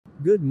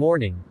Good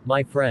morning,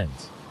 my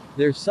friends.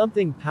 There's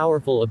something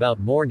powerful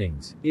about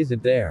mornings,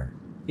 isn't there?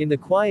 In the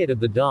quiet of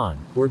the dawn,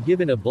 we're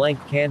given a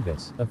blank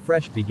canvas, a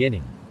fresh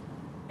beginning.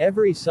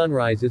 Every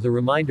sunrise is a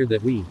reminder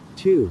that we,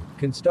 too,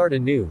 can start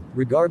anew,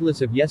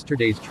 regardless of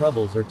yesterday's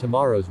troubles or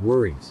tomorrow's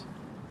worries.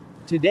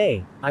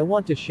 Today, I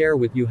want to share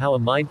with you how a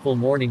mindful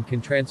morning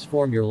can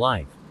transform your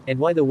life, and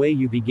why the way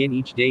you begin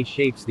each day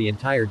shapes the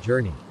entire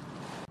journey.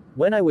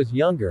 When I was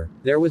younger,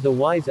 there was a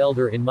wise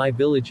elder in my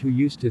village who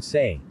used to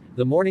say,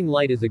 "The morning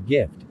light is a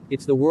gift,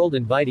 it's the world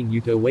inviting you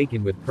to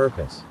awaken with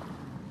purpose."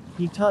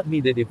 He taught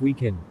me that if we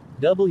can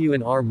W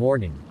in our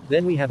morning,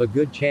 then we have a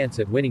good chance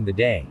at winning the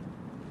day.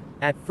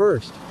 At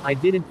first, I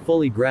didn't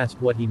fully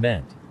grasp what he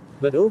meant.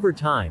 But over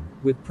time,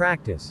 with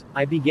practice,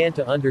 I began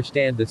to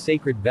understand the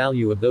sacred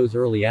value of those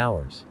early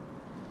hours.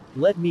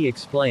 Let me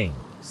explain.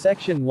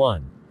 Section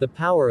 1. The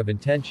power of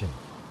intention.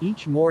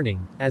 Each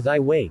morning, as I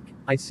wake,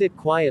 I sit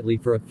quietly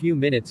for a few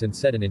minutes and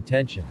set an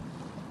intention.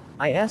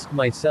 I ask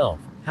myself,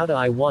 how do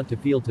I want to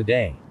feel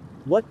today?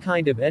 What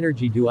kind of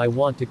energy do I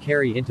want to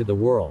carry into the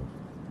world?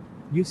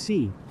 You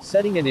see,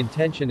 setting an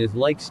intention is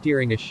like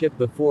steering a ship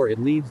before it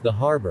leaves the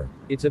harbor.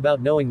 It's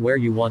about knowing where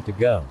you want to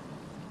go.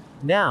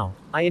 Now,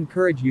 I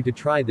encourage you to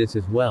try this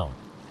as well.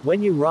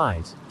 When you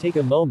rise, take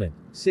a moment,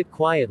 sit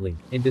quietly,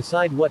 and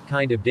decide what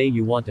kind of day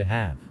you want to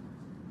have.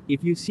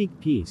 If you seek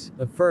peace,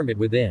 affirm it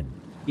within.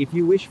 If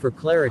you wish for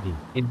clarity,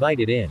 invite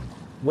it in.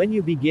 When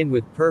you begin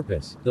with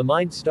purpose, the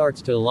mind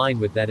starts to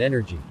align with that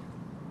energy.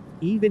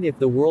 Even if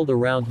the world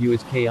around you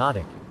is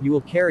chaotic, you will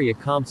carry a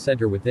calm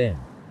center within.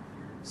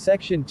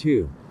 Section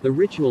 2. The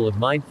ritual of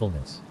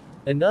mindfulness.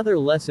 Another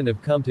lesson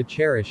I've come to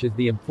cherish is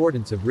the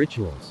importance of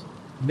rituals.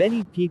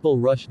 Many people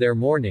rush their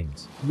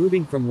mornings,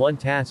 moving from one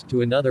task to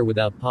another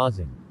without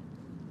pausing.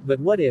 But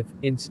what if,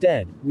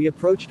 instead, we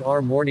approached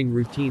our morning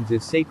routines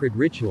as sacred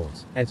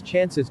rituals, as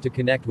chances to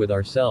connect with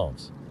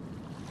ourselves?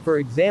 For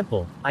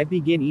example, I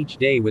begin each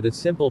day with a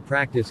simple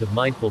practice of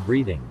mindful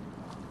breathing.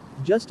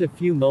 Just a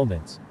few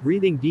moments,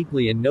 breathing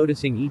deeply and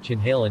noticing each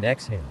inhale and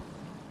exhale.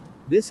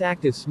 This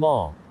act is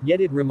small,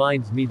 yet it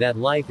reminds me that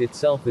life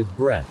itself is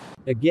breath,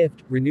 a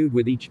gift, renewed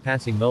with each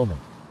passing moment.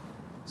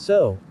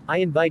 So, I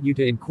invite you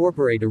to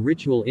incorporate a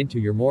ritual into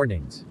your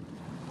mornings.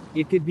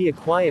 It could be a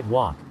quiet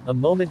walk, a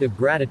moment of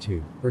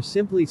gratitude, or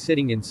simply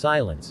sitting in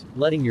silence,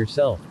 letting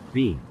yourself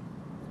be.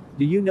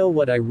 Do you know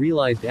what I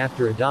realized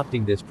after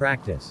adopting this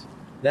practice?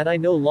 That I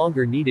no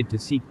longer needed to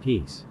seek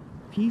peace.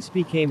 Peace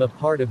became a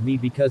part of me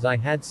because I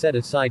had set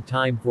aside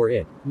time for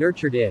it,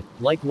 nurtured it,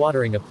 like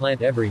watering a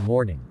plant every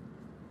morning.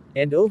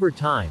 And over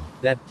time,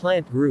 that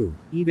plant grew,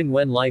 even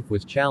when life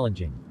was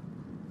challenging.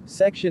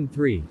 Section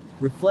 3.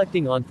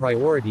 Reflecting on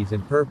priorities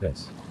and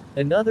purpose.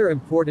 Another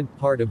important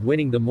part of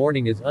winning the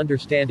morning is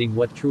understanding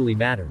what truly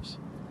matters.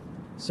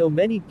 So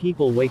many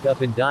people wake up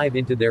and dive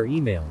into their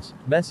emails,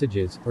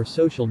 messages, or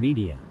social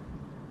media.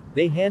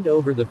 They hand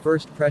over the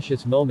first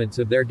precious moments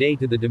of their day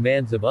to the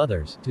demands of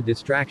others, to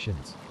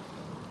distractions.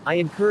 I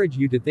encourage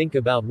you to think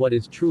about what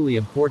is truly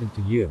important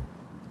to you.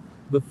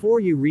 Before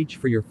you reach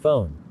for your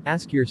phone,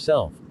 ask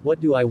yourself,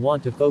 what do I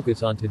want to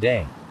focus on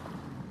today?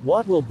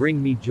 What will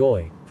bring me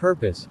joy,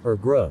 purpose, or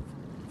growth?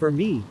 For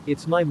me,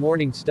 it's my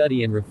morning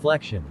study and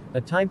reflection,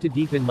 a time to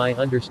deepen my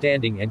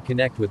understanding and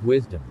connect with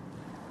wisdom.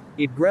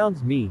 It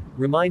grounds me,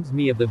 reminds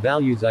me of the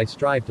values I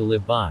strive to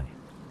live by.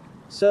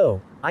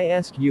 So, I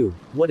ask you,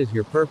 what is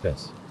your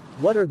purpose?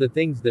 What are the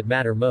things that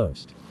matter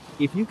most?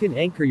 If you can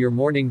anchor your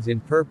mornings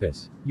in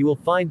purpose, you will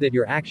find that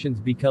your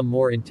actions become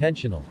more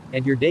intentional,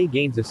 and your day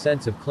gains a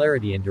sense of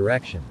clarity and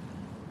direction.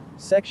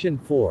 Section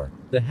 4.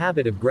 The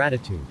habit of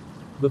gratitude.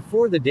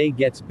 Before the day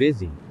gets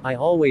busy, I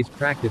always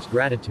practice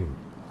gratitude.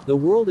 The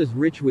world is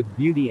rich with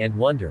beauty and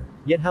wonder,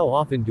 yet how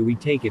often do we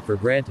take it for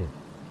granted?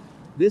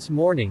 This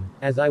morning,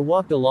 as I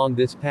walked along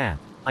this path,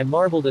 I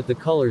marveled at the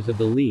colors of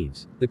the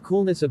leaves, the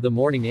coolness of the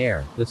morning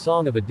air, the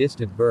song of a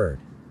distant bird.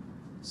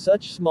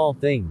 Such small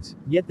things,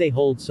 yet they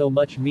hold so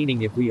much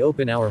meaning if we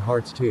open our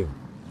hearts to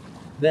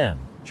them.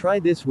 Try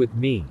this with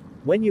me.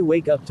 When you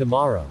wake up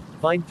tomorrow,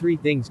 find 3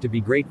 things to be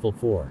grateful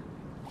for.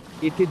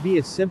 It could be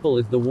as simple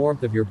as the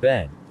warmth of your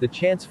bed, the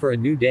chance for a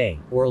new day,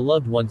 or a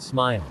loved one's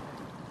smile.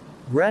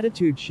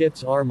 Gratitude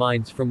shifts our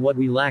minds from what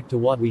we lack to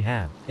what we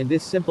have, and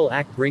this simple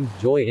act brings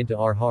joy into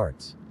our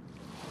hearts.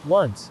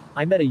 Once,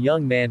 I met a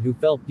young man who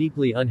felt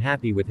deeply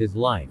unhappy with his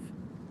life.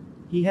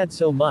 He had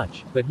so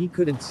much, but he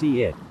couldn't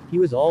see it. He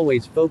was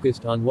always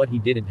focused on what he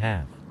didn't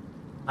have.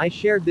 I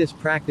shared this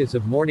practice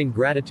of morning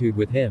gratitude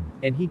with him,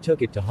 and he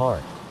took it to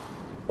heart.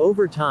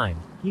 Over time,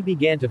 he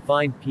began to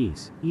find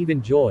peace,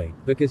 even joy,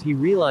 because he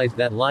realized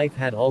that life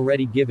had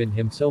already given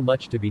him so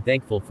much to be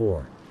thankful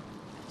for.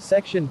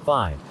 Section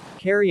 5.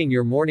 Carrying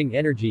your morning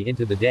energy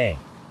into the day.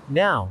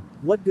 Now,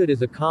 what good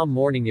is a calm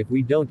morning if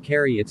we don't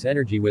carry its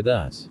energy with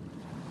us?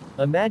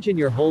 Imagine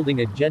you're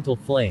holding a gentle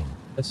flame,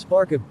 a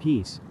spark of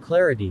peace,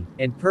 clarity,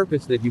 and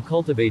purpose that you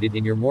cultivated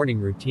in your morning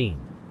routine.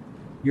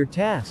 Your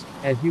task,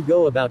 as you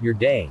go about your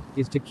day,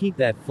 is to keep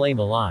that flame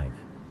alive.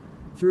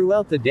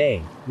 Throughout the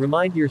day,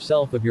 remind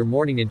yourself of your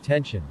morning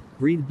intention,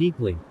 breathe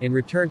deeply, and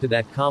return to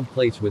that calm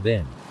place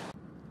within.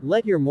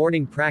 Let your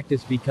morning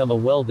practice become a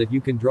well that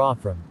you can draw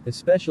from,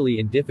 especially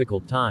in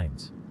difficult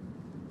times.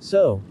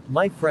 So,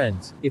 my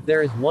friends, if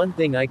there is one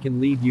thing I can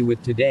leave you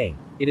with today,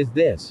 it is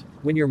this: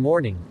 win your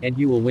morning, and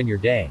you will win your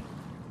day.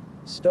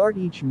 Start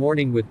each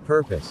morning with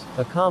purpose,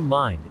 a calm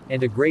mind,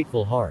 and a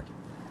grateful heart.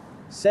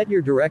 Set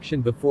your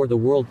direction before the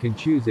world can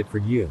choose it for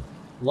you.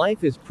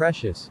 Life is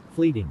precious,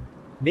 fleeting.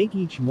 Make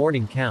each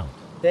morning count.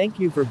 Thank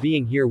you for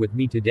being here with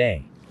me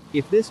today.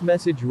 If this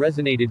message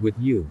resonated with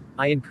you,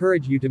 I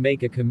encourage you to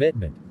make a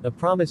commitment, a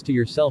promise to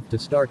yourself to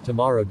start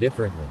tomorrow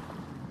differently.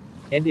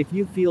 And if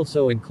you feel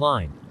so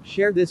inclined,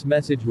 share this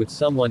message with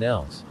someone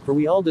else, for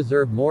we all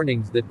deserve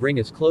mornings that bring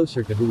us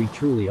closer to who we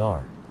truly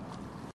are.